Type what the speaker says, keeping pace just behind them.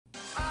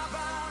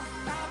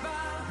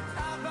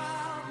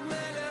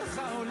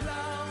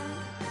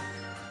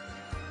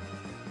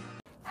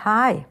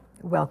Hi,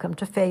 welcome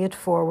to Pay It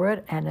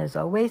Forward, and as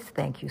always,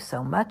 thank you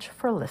so much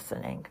for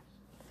listening.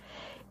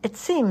 It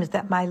seems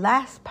that my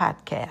last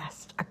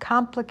podcast, A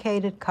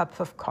Complicated Cup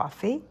of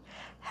Coffee,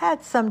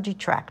 had some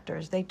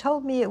detractors. They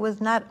told me it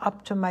was not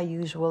up to my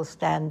usual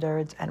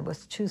standards and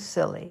was too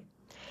silly.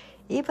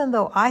 Even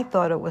though I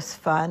thought it was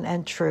fun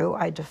and true,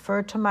 I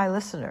deferred to my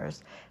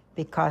listeners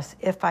because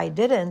if I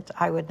didn't,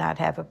 I would not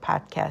have a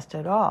podcast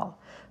at all.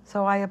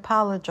 So I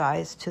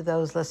apologize to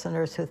those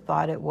listeners who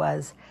thought it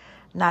was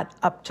not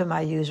up to my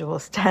usual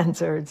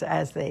standards,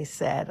 as they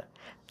said.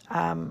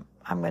 I'm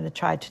going to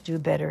try to do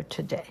better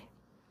today.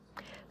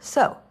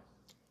 So,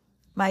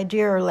 my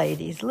dear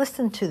ladies,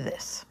 listen to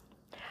this.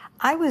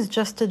 I was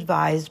just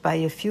advised by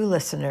a few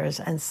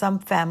listeners and some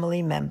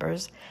family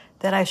members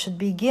that I should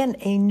begin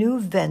a new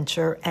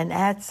venture and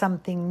add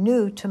something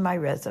new to my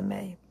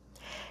resume.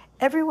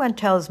 Everyone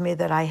tells me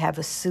that I have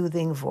a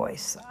soothing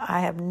voice. I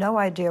have no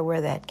idea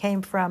where that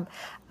came from.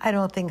 I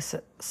don't think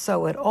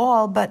so at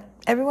all, but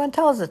everyone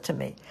tells it to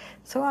me.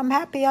 So I'm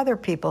happy other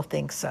people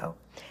think so.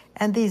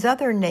 And these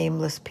other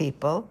nameless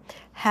people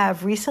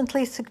have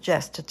recently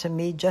suggested to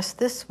me just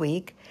this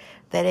week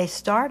that I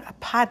start a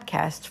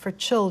podcast for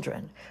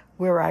children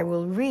where I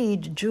will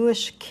read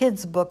Jewish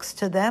kids' books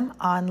to them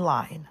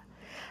online.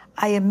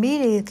 I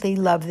immediately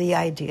love the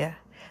idea.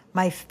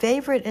 My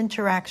favorite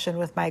interaction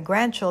with my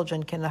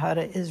grandchildren,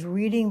 Kinahara, is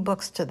reading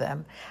books to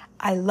them.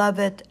 I love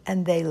it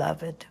and they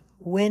love it.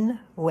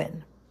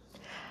 Win-win.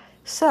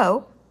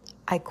 So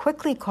I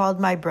quickly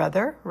called my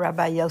brother,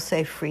 Rabbi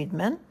Yosef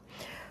Friedman,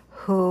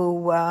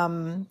 who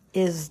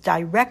is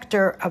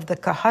director of the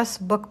Kahas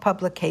Book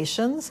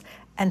Publications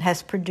and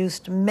has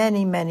produced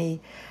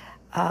many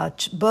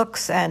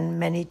books and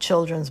many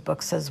children's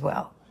books as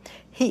well.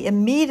 He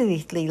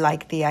immediately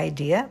liked the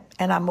idea,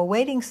 and I'm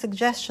awaiting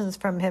suggestions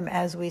from him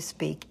as we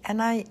speak,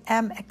 and I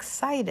am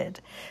excited.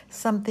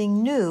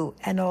 Something new,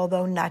 and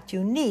although not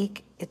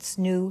unique, it's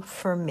new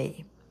for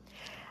me.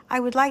 I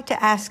would like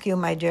to ask you,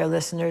 my dear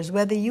listeners,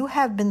 whether you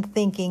have been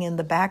thinking in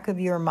the back of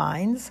your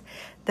minds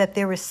that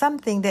there is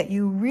something that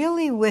you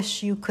really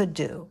wish you could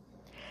do.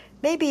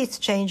 Maybe it's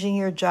changing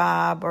your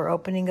job, or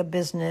opening a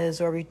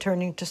business, or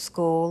returning to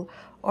school,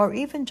 or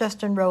even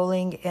just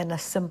enrolling in a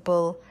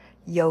simple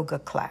yoga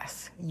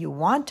class. You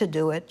want to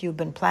do it, you've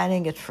been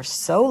planning it for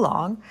so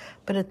long,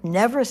 but it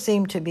never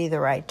seemed to be the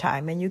right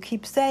time. And you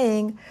keep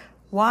saying,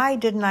 why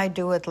didn't I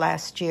do it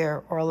last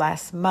year or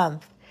last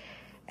month?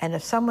 And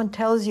if someone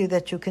tells you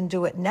that you can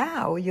do it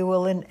now, you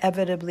will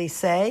inevitably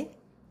say,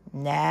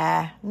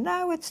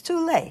 no, it's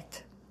too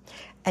late.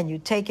 And you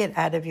take it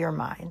out of your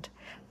mind.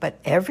 But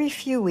every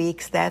few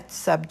weeks, that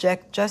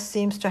subject just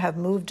seems to have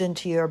moved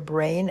into your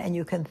brain and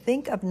you can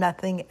think of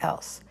nothing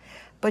else.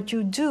 But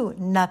you do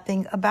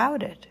nothing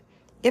about it.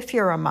 If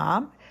you're a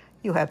mom,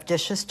 you have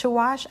dishes to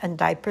wash and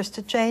diapers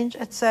to change,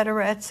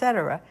 etc.,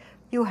 etc.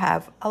 You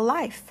have a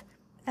life.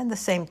 And the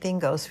same thing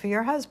goes for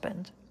your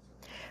husband.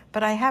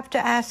 But I have to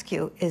ask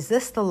you, is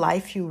this the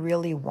life you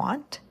really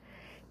want?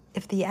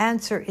 If the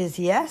answer is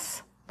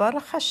yes,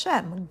 Baruch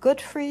Hashem, good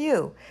for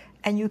you.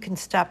 And you can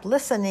stop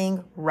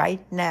listening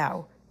right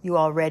now. You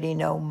already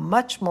know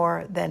much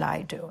more than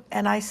I do.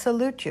 And I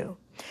salute you.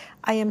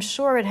 I am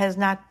sure it has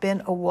not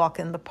been a walk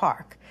in the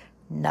park.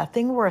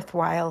 Nothing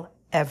worthwhile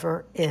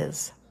ever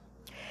is.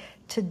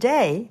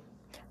 Today,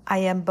 I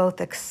am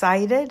both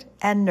excited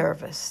and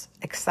nervous.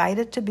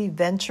 Excited to be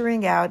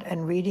venturing out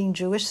and reading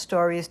Jewish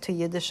stories to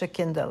Yiddish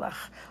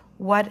Kinderlach.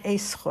 What a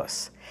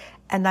schus.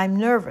 And I'm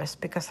nervous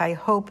because I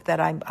hope that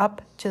I'm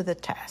up to the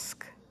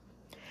task.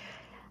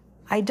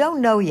 I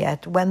don't know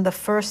yet when the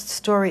first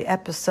story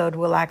episode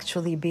will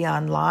actually be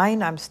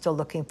online. I'm still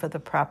looking for the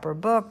proper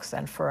books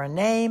and for a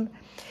name.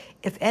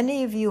 If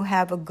any of you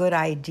have a good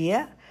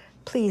idea,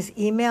 please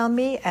email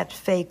me at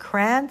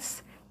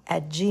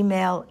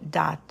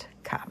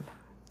faykrantz@gmail.com.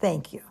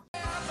 Thank you.